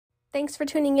Thanks for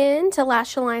tuning in to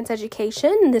Lash Alliance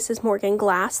Education. This is Morgan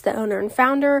Glass, the owner and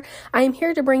founder. I am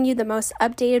here to bring you the most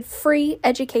updated free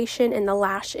education in the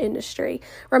lash industry.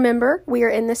 Remember, we are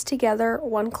in this together,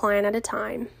 one client at a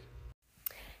time.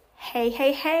 Hey,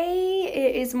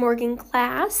 it is Morgan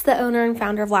Glass, the owner and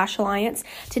founder of Lash Alliance.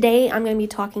 Today, I'm going to be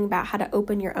talking about how to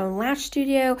open your own lash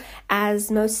studio. As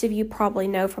most of you probably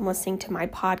know from listening to my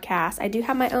podcast, I do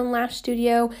have my own lash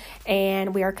studio,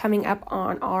 and we are coming up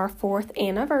on our 4th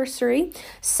anniversary.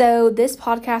 So this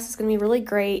podcast is going to be really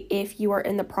great if you are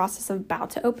in the process of about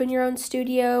to open your own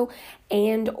studio,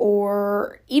 and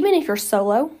or even if you're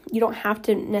solo. You don't have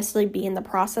to necessarily be in the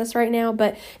process right now,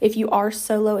 but if you are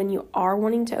solo and you are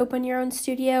wanting to open your own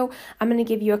studio, I'm going to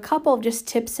give you a couple of just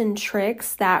tips and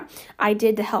tricks that I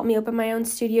did to help me open my own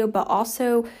studio, but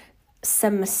also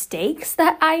some mistakes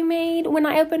that I made when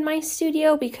I opened my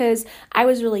studio, because I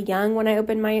was really young when I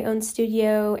opened my own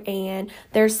studio, and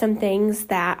there's some things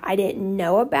that I didn't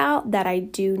know about that I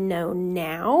do know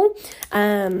now.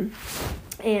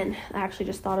 And I actually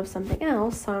just thought of something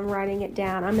else, so I'm writing it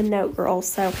down. I'm a note girl,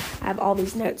 so I have all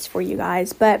these notes for you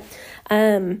guys. But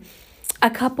a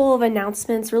couple of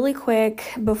announcements really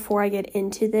quick before I get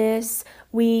into this.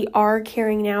 We are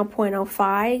carrying now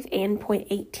 0.05 and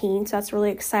 0.18, so that's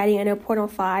really exciting. I know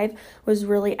 0.05 was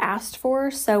really asked for,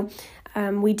 so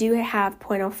we do have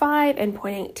 0.05 and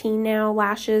 0.18 now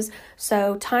lashes.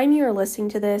 So time you're listening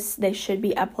to this, they should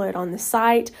be uploaded on the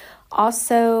site.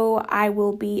 Also, I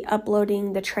will be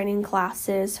uploading the training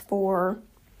classes for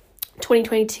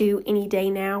 2022 any day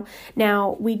now.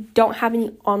 Now, we don't have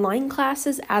any online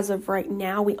classes as of right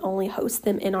now. We only host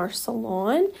them in our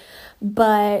salon.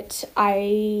 But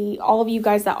all of you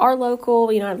guys that are local,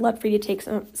 I'd love for you to take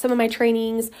some of my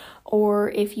trainings, or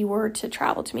if you were to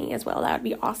travel to me as well, that would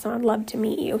be awesome. I'd love to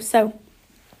meet you. So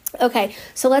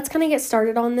let's kind of get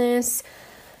started on this.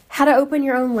 How to open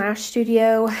your own lash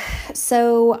studio.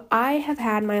 So I have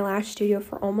had my lash studio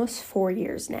for almost 4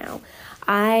 years now.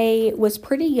 I was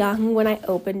pretty young when I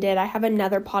opened it. I have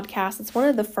another podcast. It's one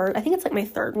of the first, I think it's like my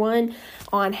third one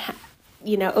on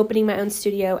opening my own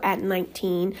studio at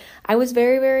 19. I was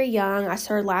very, very young. I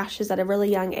started lashes at a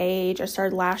really young age. I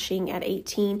started lashing at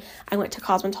 18. I went to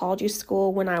cosmetology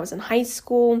school when I was in high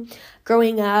school.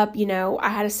 Growing up, I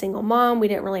had a single mom. We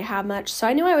didn't really have much, so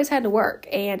I knew I always had to work.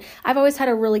 And I've always had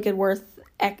a really good work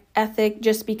ethic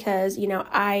just because,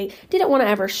 I didn't want to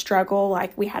ever struggle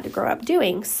like we had to grow up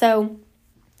doing.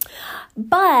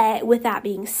 But with that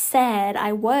being said,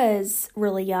 I was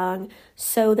really young,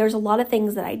 so there's a lot of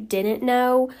things that I didn't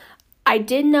know. I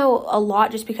did know a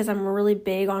lot just because I'm really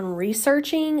big on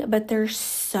researching, but there's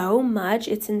so much,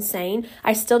 it's insane.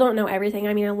 I still don't know everything.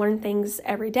 I learn things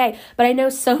every day, but I know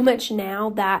so much now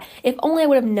that if only I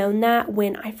would have known that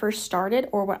when I first started,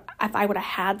 or if I would have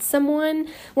had someone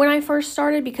when I first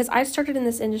started, because I started in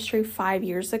this industry 5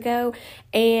 years ago,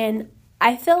 and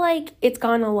I feel like it's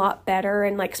gone a lot better,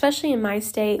 and especially in my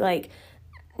state,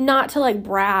 not to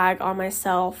brag on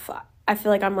myself. I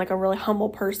feel like I'm a really humble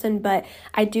person, but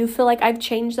I do feel like I've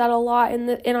changed that a lot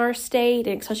in our state,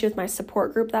 and especially with my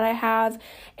support group that I have.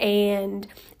 And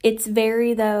it's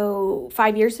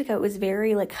 5 years ago, it was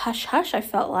very hush hush. I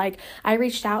felt like I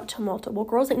reached out to multiple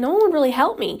girls, no one would really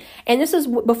help me. And this is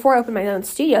before I opened my own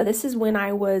studio. This is when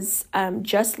I was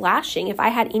just lashing. If I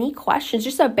had any questions,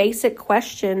 just a basic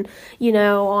question,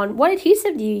 on what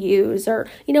adhesive do you use, or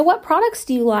what products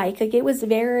do you like? It was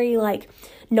very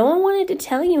no one wanted to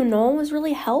tell you. No one was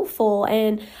really helpful.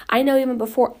 And I know even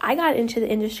before I got into the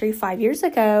industry 5 years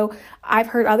ago, I've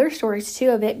heard other stories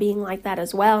too of it being like that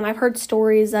as well. And I've heard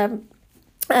stories of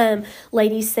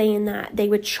ladies saying that they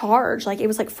would charge, it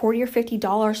was $40 or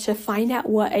 $50 to find out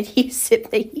what adhesive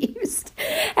they used.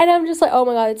 And I'm just oh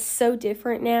my God, it's so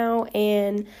different now.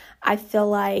 And I feel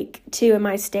like too in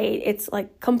my state, it's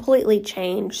completely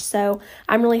changed. So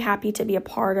I'm really happy to be a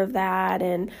part of that.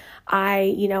 And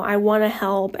I want to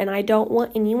help, and I don't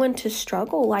want anyone to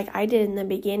struggle like I did in the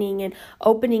beginning. And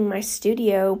opening my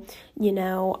studio,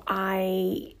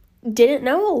 I didn't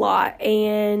know a lot,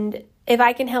 and if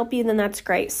I can help you, then that's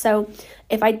great. So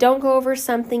if I don't go over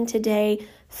something today,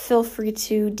 feel free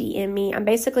to DM me. I'm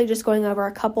basically just going over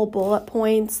a couple bullet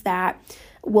points that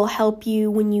will help you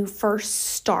when you first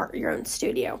start your own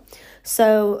studio.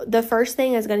 So the first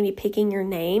thing is going to be picking your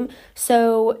name.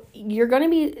 So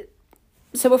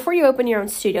before you open your own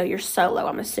studio, you're solo,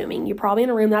 I'm assuming. You're probably in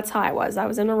a room. That's how I was. I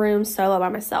was in a room solo by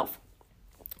myself.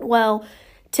 Well,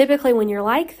 typically when you're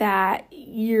like that,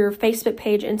 your Facebook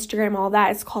page, Instagram, all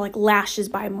that, it's called Lashes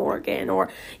by Morgan, or,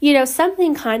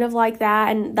 something kind of like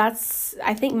that. And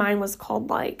I think mine was called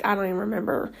I don't even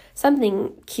remember,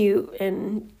 something cute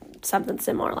and something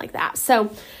similar like that.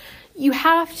 So you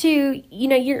have to,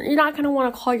 you're not going to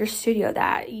want to call your studio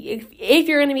that if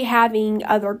you're going to be having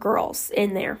other girls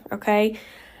in there, okay?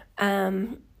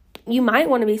 You might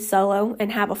want to be solo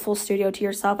and have a full studio to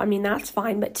yourself. I mean, that's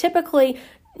fine, but typically,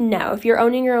 no. If you're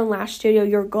owning your own lash studio,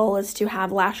 your goal is to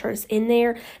have lash artists in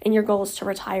there, and your goal is to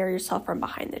retire yourself from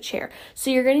behind the chair.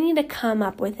 So you're going to need to come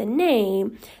up with a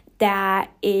name that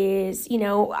is,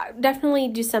 definitely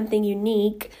do something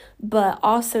unique, but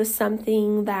also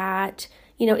something that,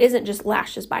 isn't just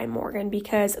Lashes by Morgan,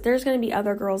 because there's going to be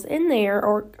other girls in there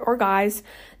or guys.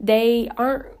 They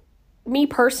aren't, me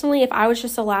personally, if I was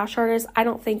just a lash artist, I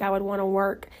don't think I would want to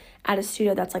work at a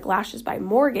studio that's like Lashes by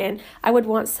Morgan. I would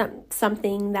want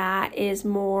something that is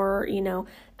more,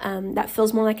 that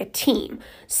feels more like a team.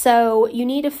 So you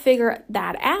need to figure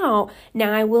that out.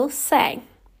 Now, I will say,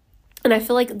 and I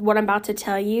feel like what I'm about to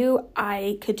tell you,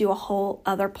 I could do a whole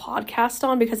other podcast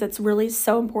on, because it's really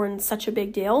so important, such a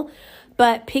big deal.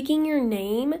 But picking your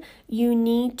name, you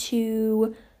need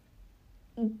to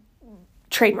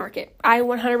trademark it. I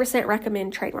 100%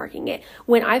 recommend trademarking it.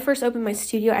 When I first opened my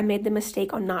studio, I made the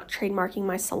mistake on not trademarking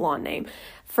my salon name.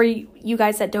 For you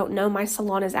guys that don't know, my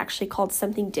salon is actually called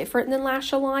something different than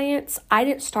Lash Alliance. I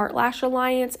didn't start Lash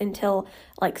Alliance until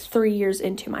like 3 years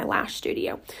into my lash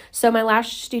studio. So my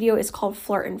lash studio is called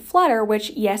Flirt and Flutter,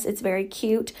 which, yes, it's very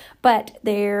cute, but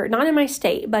they're not in my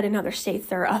state, but in other states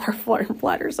there are other Flirt and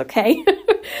Flutters, okay?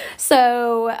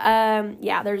 So,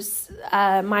 there's,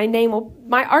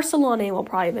 our salon name will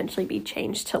probably eventually be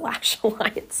changed to Lash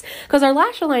Alliance, because our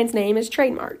Lash Alliance name is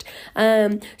trademarked.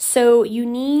 So you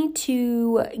need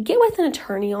to get with an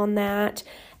attorney on that.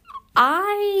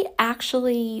 I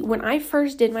actually, when I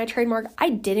first did my trademark, I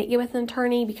didn't get with an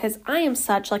attorney because I am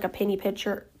such like a penny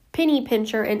pincher,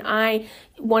 and I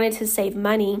wanted to save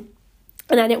money.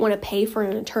 And I didn't want to pay for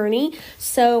an attorney.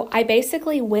 So I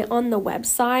basically went on the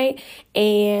website,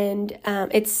 and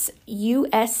it's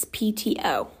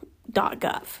uspto.gov.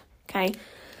 Okay.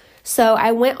 So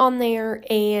I went on there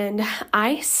and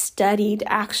I studied,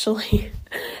 actually,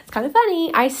 it's kind of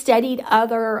funny. I studied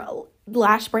other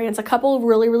lash brands, a couple of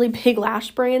really, really big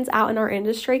lash brands out in our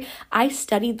industry. I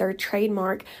studied their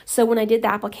trademark. So when I did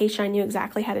the application, I knew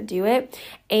exactly how to do it.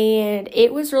 And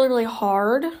it was really, really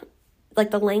hard. Like,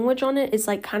 the language on it is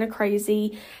like kind of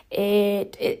crazy.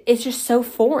 It's just so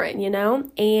foreign,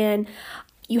 and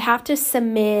you have to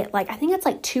submit, like, I think it's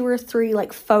like 2 or 3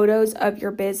 like photos of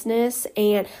your business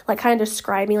and like kind of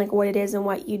describing like what it is and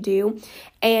what you do.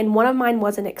 And one of mine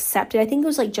wasn't accepted. I think it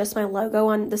was like just my logo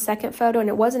on the second photo, and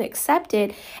it wasn't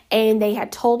accepted. And they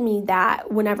had told me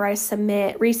that whenever I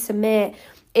resubmit,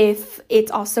 if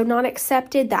it's also not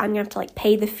accepted, that I'm gonna have to like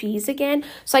pay the fees again.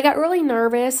 So I got really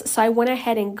nervous. So I went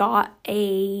ahead and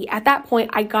at that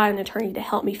point, I got an attorney to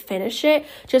help me finish it,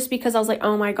 just because I was like,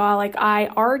 oh my God, like I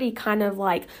already kind of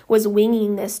like was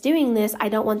winging this, doing this. I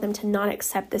don't want them to not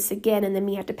accept this again, and then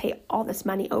me have to pay all this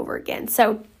money over again.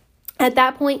 So at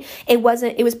that point, it was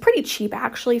pretty cheap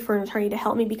actually for an attorney to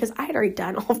help me, because I had already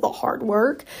done all of the hard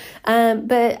work.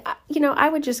 But I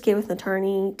would just get with an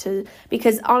attorney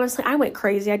because honestly, I went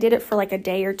crazy. I did it for like a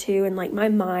day or two, and like my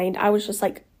mind, I was just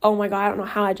like, oh my God, I don't know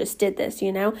how I just did this,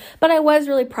 but I was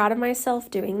really proud of myself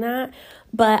doing that.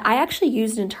 But I actually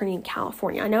used an attorney in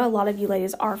California. I know a lot of you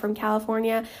ladies are from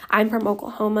California. I'm from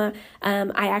Oklahoma.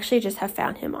 I actually just have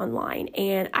found him online,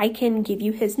 and I can give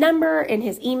you his number and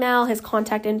his email, his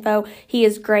contact info. He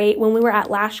is great. When we were at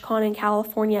LashCon in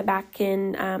California back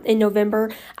in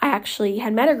November, I actually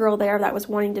had met a girl there that was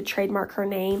wanting to trademark her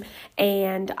name,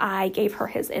 and I gave her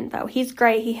his info. He's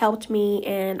great. He helped me,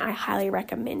 and I highly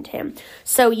recommend him.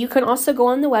 So you can also go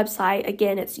on the website.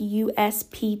 Again, it's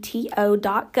uspto.gov.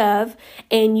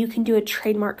 And you can do a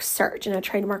trademark search and a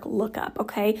trademark lookup,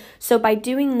 okay? So by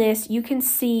doing this, you can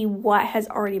see what has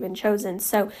already been chosen.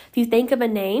 So if you think of a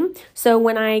name, so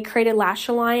when I created Lash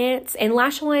Alliance, and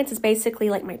Lash Alliance is basically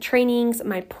like my trainings,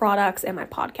 my products, and my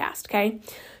podcast, okay?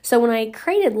 So when I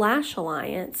created Lash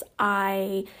Alliance,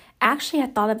 I actually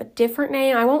had thought of a different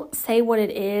name. I won't say what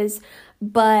it is,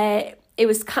 but it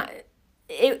was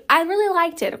I really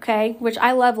liked it, okay? Which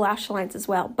I love Lash Alliance as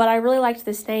well, but I really liked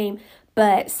this name.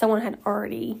 But someone had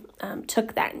already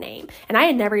took that name. And I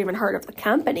had never even heard of the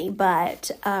company,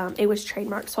 but it was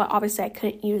trademarked, so obviously I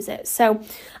couldn't use it. So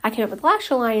I came up with Lash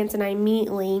Alliance, and I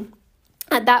immediately,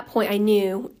 at that point, I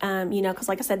knew, because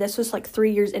like I said, this was like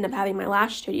 3 years into having my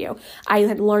lash studio. I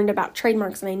had learned about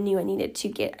trademarks, and I knew I needed to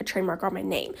get a trademark on my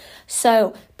name.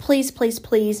 So please, please,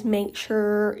 please make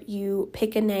sure you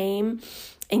pick a name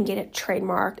and get it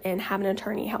trademarked, and have an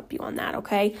attorney help you on that,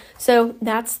 okay? So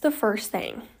that's the first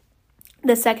thing.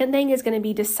 The second thing is going to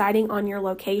be deciding on your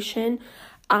location.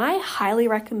 I highly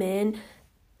recommend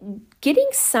getting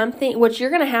something, which you're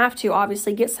going to have to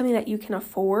obviously get something that you can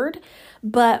afford.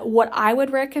 But what I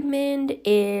would recommend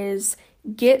is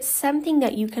get something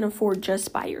that you can afford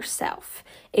just by yourself.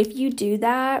 If you do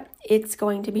that, it's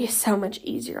going to be so much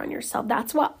easier on yourself.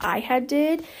 That's what I had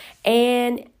did.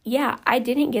 And yeah, I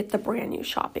didn't get the brand new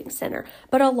shopping center,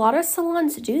 but a lot of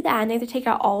salons do that, and they have to take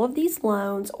out all of these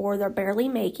loans or they're barely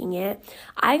making it.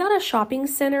 I got a shopping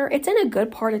center. It's in a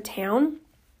good part of town.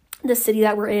 The city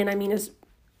that we're in, is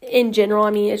in general,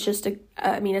 it's just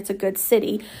it's a good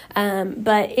city,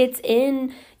 but it's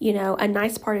in, a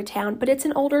nice part of town, but it's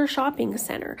an older shopping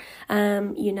center.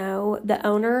 The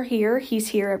owner here, he's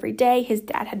here every day. His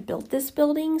dad had built this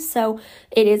building, so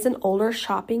it is an older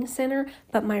shopping center,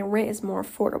 but my rent is more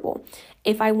affordable.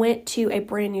 If I went to a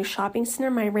brand new shopping center,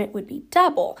 my rent would be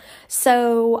double.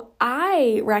 So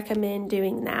I recommend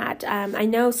doing that. I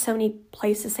know so many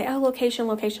places say, location,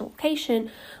 location, location.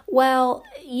 Well,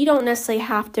 you don't necessarily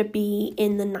have to be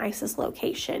in the nicest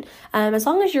location. As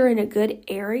long as you're in a good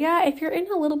area, if you're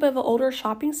in a little bit of an older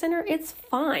shopping center, it's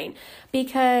fine.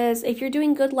 Because if you're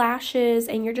doing good lashes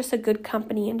and you're just a good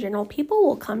company in general, people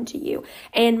will come to you.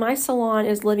 And my salon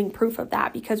is living proof of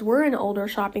that, because we're in an older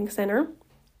shopping center,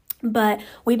 but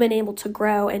we've been able to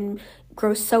grow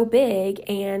so big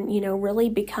and, really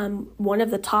become one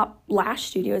of the top lash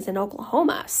studios in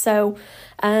Oklahoma. So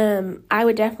I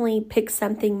would definitely pick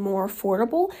something more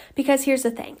affordable, because here's the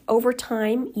thing. Over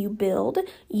time, you build,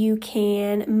 you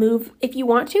can move. If you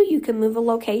want to, you can move a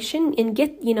location and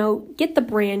get the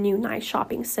brand new nice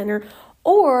shopping center.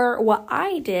 Or what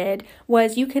I did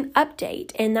was you can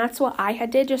update, and that's what I had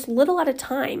did, just little at a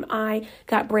time. I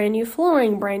got brand new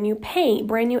flooring, brand new paint,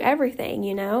 brand new everything,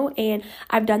 and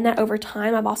I've done that over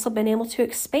time. I've also been able to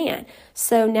expand.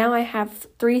 So now I have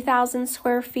 3,000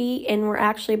 square feet, and we're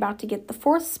actually about to get the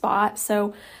fourth spot.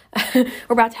 So we're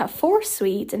about to have 4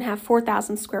 suites and have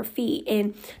 4,000 square feet,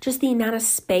 and just the amount of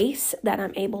space that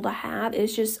I'm able to have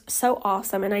is just so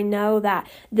awesome. And I know that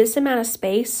this amount of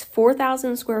space,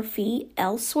 4,000 square feet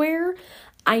elsewhere,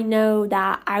 I know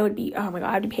that I'd be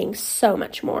paying so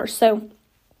much more. So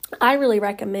I really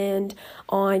recommend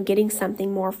on getting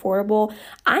something more affordable.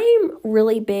 I'm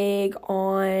really big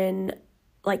on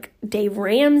like Dave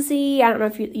Ramsey. I don't know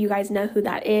if you guys know who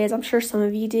that is. I'm sure some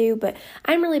of you do, but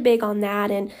I'm really big on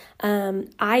that. And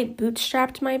I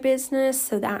bootstrapped my business,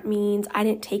 so that means I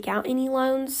didn't take out any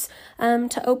loans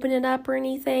to open it up or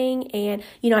anything. And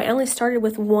I only started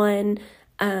with one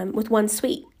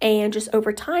suite, and just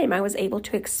over time I was able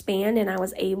to expand, and I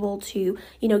was able to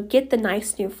get the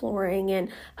nice new flooring and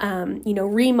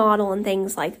remodel and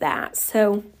things like that.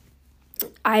 So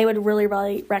I would really,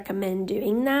 really recommend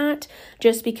doing that,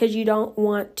 just because you don't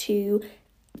want to.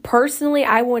 Personally,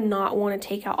 I would not want to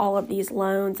take out all of these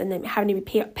loans and then having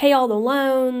to pay all the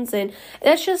loans, and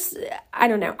that's just, I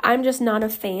don't know. I'm just not a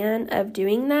fan of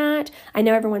doing that. I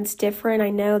know everyone's different. I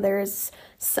know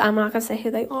I'm not going to say who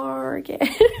they are again,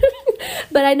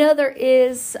 but I know there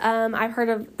is, I've heard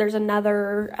of, there's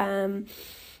another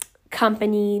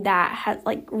company that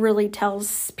really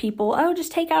tells people, just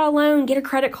take out a loan, get a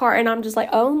credit card. And I'm just like,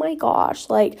 oh my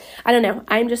gosh, I don't know.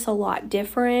 I'm just a lot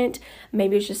different.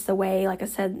 Maybe it's just the way, like I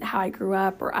said, how I grew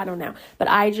up, or I don't know. But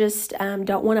I just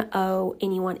don't want to owe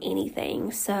anyone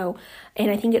anything. So,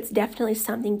 and I think it's definitely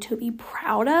something to be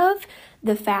proud of,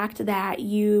 the fact that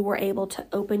you were able to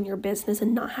open your business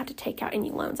and not have to take out any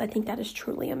loans. I think that is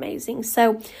truly amazing.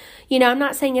 So, I'm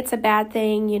not saying it's a bad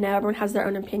thing. Everyone has their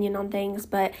own opinion on things,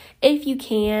 but if you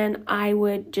can, I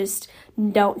would just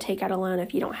don't take out a loan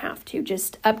if you don't have to.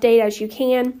 Just update as you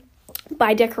can,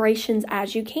 buy decorations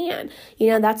as you can.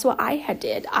 That's what I had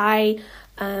did.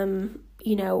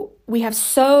 We have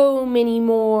so many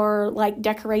more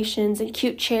decorations and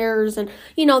cute chairs and,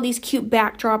 these cute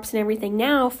backdrops and everything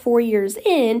now 4 years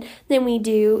in than we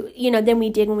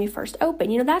did when we first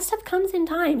opened. That stuff comes in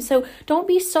time. So don't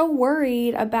be so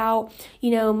worried about,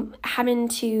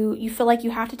 you feel like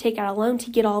you have to take out a loan to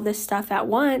get all this stuff at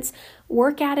once.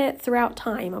 Work at it throughout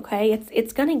time. Okay.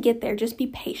 It's going to get there. Just be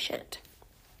patient.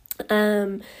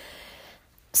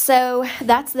 So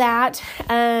that's that.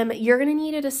 You're going to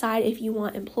need to decide if you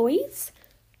want employees,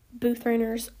 booth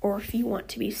renters, or if you want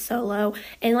to be solo.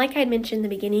 And like I mentioned in the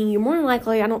beginning, you're more than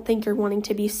likely, I don't think you're wanting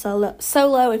to be solo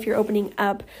if you're opening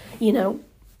up,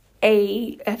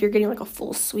 if you're getting a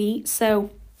full suite. So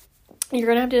you're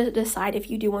going to have to decide if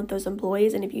you do want those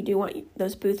employees and if you do want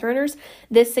those booth runners.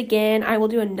 This, again, I will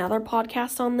do another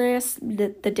podcast on this, the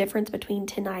difference between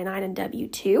 1099 and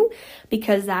W-2,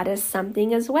 because that is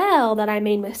something as well that I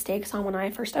made mistakes on when I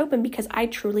first opened, because I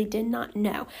truly did not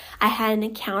know. I had an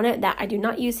accountant that I do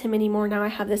not use him anymore. Now I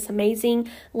have this amazing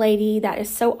lady that is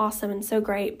so awesome and so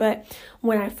great. But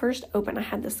when I first opened, I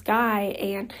had this guy,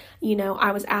 and,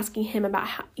 I was asking him about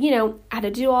how, how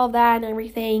to do all that and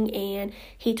everything. And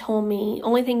he told me,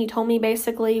 only thing he told me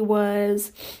basically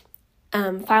was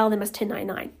file them as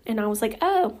 1099. And I was like,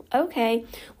 oh, okay.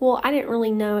 Well, I didn't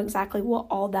really know exactly what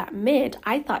all that meant.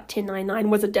 I thought 1099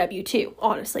 was a W-2,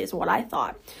 honestly, is what I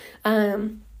thought.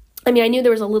 I knew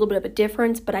there was a little bit of a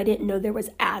difference, but I didn't know there was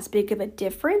as big of a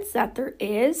difference that there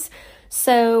is.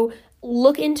 So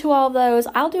look into all those.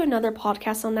 I'll do another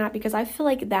podcast on that, because I feel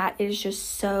like that is just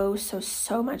so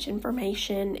much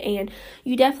information, and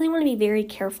you definitely want to be very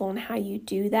careful on how you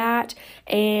do that.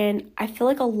 And I feel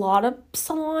like a lot of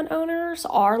salon owners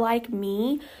are like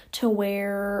me, to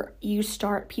where you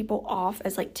start people off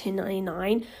as like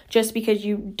 1099 just because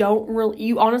you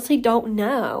honestly don't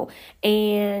know.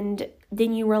 And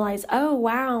then you realize, oh,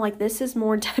 wow, like this is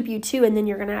more W-2, and then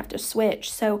you're going to have to switch.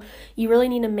 So you really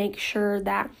need to make sure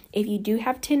that if you do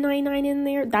have 1099 in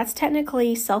there, that's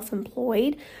technically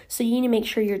self-employed. So you need to make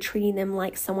sure you're treating them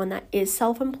like someone that is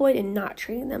self-employed and not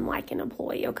treating them like an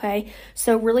employee, okay?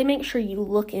 So really make sure you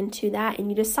look into that and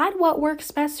you decide what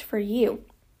works best for you.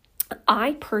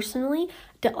 I personally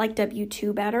like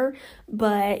W-2 better,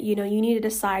 but, you need to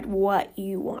decide what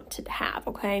you want to have,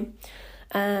 okay?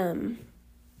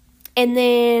 And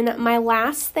then my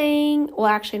last thing, well,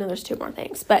 actually, no, there's two more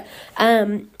things, but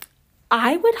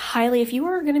I would highly, if you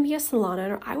are going to be a salon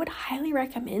owner, I would highly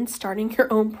recommend starting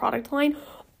your own product line,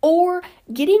 or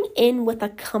getting in with a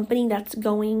company that's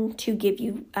going to give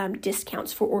you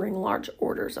discounts for ordering large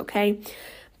orders, okay?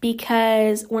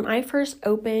 Because when I first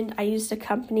opened, I used a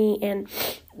company, and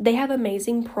they have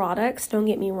amazing products, don't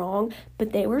get me wrong,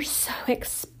 but they were so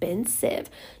expensive.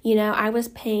 I was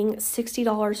paying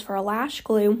 $60 for a lash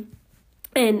glue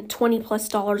and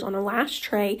 $20+ on a lash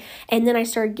tray. And then I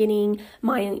started getting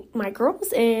my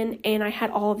girls in, and I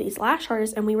had all of these lash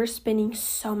artists, and we were spending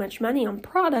so much money on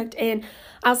product. And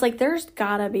I was like, there's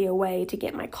gotta be a way to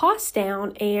get my costs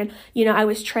down. And, I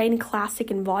was trading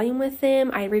classic and volume with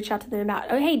them. I reached out to them about,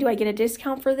 oh, hey, do I get a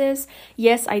discount for this?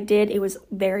 Yes, I did. It was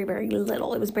very, very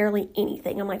little. It was barely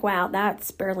anything. I'm like, wow,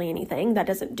 that's barely anything. That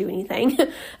doesn't do anything.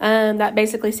 That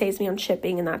basically saves me on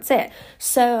shipping, and that's it.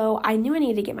 So I knew I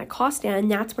needed to get my costs down. And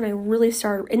that's when I really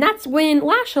started, and that's when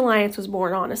Lash Alliance was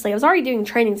born, honestly. I was already doing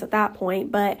trainings at that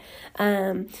point, but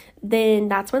then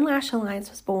that's when Lash Alliance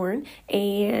was born,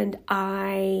 and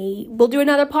I will do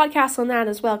another podcast on that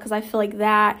as well, because I feel like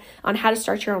that, on how to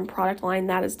start your own product line,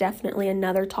 that is definitely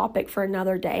another topic for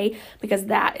another day, because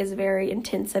that is very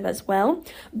intensive as well.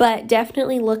 But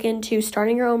definitely look into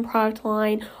starting your own product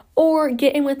line, or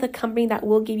get in with a company that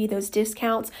will give you those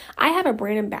discounts. I have a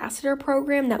brand ambassador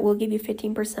program that will give you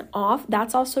 15% off.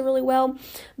 That's also really well.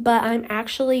 But I'm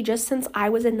actually, just since I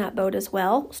was in that boat as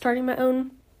well, starting my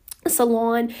own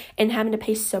salon and having to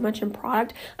pay so much in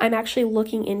product, I'm actually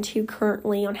looking into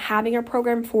currently on having a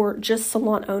program for just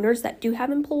salon owners that do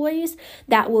have employees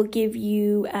that will give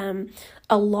you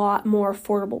a lot more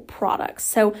affordable products.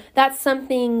 So that's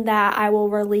something that I will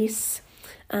release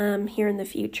here in the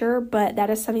future, but that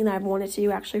is something that I've wanted to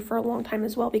do actually for a long time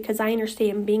as well, because I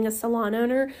understand being a salon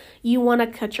owner, you want to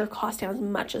cut your cost down as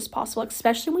much as possible,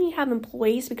 especially when you have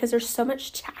employees, because there's so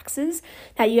much taxes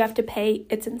that you have to pay.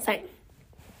 It's insane.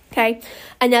 Okay.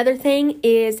 Another thing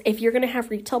is, if you're going to have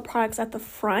retail products at the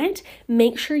front,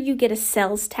 make sure you get a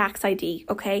sales tax ID.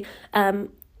 Okay.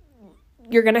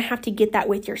 You're going to have to get that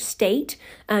with your state.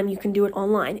 You can do it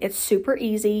online. It's super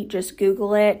easy. Just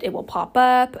Google it. It will pop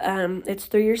up. It's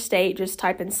through your state. Just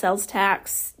type in sales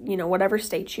tax, whatever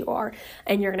state you are.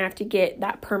 And you're going to have to get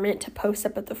that permit to post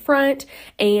up at the front.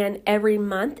 And every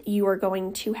month you are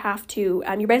going to have to,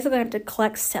 you're basically going to have to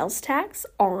collect sales tax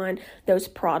on those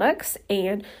products.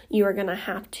 And you are going to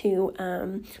have to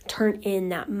turn in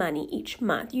that money each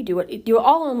month. You do it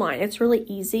all online. It's really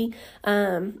easy.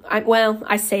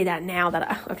 I say that now that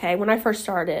when I first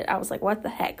started, I was like, what the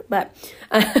heck? But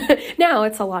now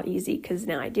it's a lot easy, because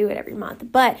now I do it every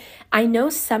month. But I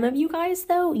know some of you guys,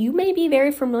 though, you may be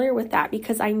very familiar with that,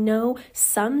 because I know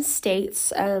some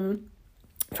states,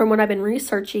 from what I've been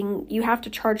researching, you have to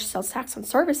charge sales tax on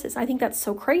services. I think that's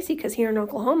so crazy because here in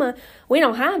Oklahoma, we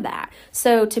don't have that.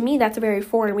 So to me, that's very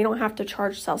foreign. We don't have to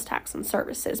charge sales tax on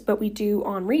services, but we do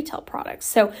on retail products.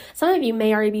 So some of you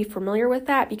may already be familiar with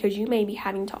that because you may be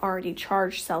having to already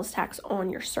charge sales tax on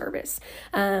your service.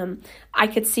 I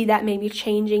could see that maybe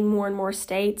changing more and more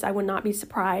states. I would not be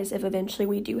surprised if eventually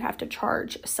we do have to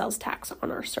charge sales tax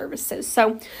on our services.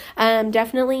 So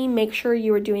definitely make sure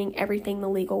you are doing everything the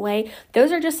legal way.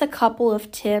 Those are just a couple of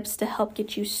tips to help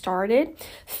get you started.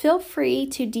 Feel free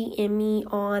to DM me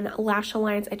on Lash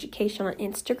Alliance Education on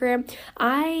Instagram.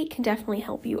 I can definitely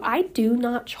help you. I do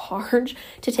not charge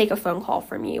to take a phone call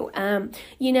from you.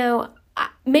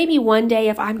 Maybe one day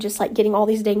if I'm just like getting all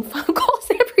these dang phone calls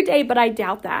every day, but I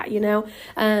doubt that,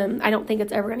 I don't think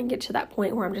it's ever going to get to that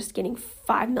point where I'm just getting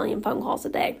 5 million phone calls a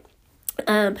day.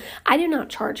 I do not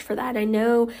charge for that. I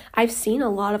know I've seen a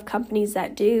lot of companies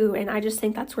that do, and I just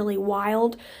think that's really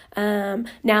wild.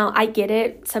 Now I get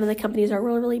it. Some of the companies are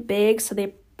really, really big, so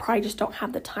they probably just don't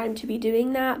have the time to be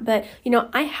doing that. But,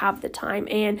 I have the time,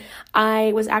 and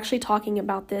I was actually talking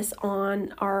about this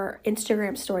on our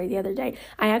Instagram story the other day.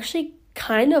 I actually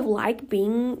kind of like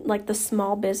being like the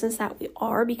small business that we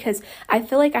are because I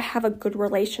feel like I have a good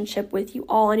relationship with you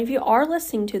all. And if you are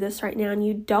listening to this right now and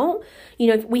you don't,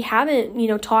 if we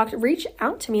haven't, talked, reach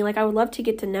out to me. Like I would love to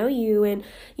get to know you. And,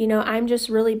 I'm just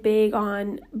really big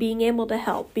on being able to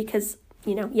help because,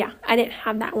 I didn't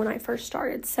have that when I first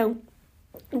started. So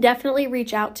definitely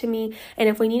reach out to me. And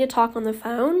if we need to talk on the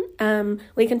phone,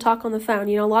 we can talk on the phone.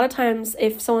 A lot of times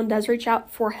if someone does reach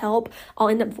out for help, I'll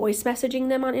end up voice messaging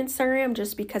them on Instagram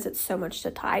just because it's so much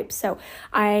to type. So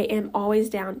I am always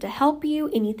down to help you.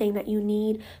 Anything that you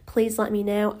need, please let me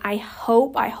know. I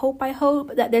hope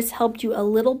that this helped you a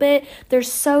little bit.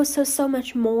 There's so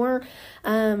much more.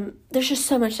 There's just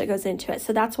so much that goes into it.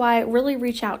 So that's why really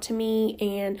reach out to me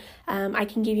and I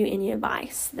can give you any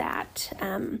advice that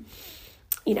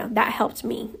that helped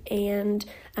me. And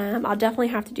I'll definitely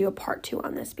have to do a part 2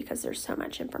 on this because there's so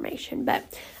much information. But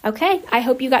okay, I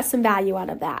hope you got some value out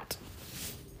of that.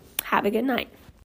 Have a good night.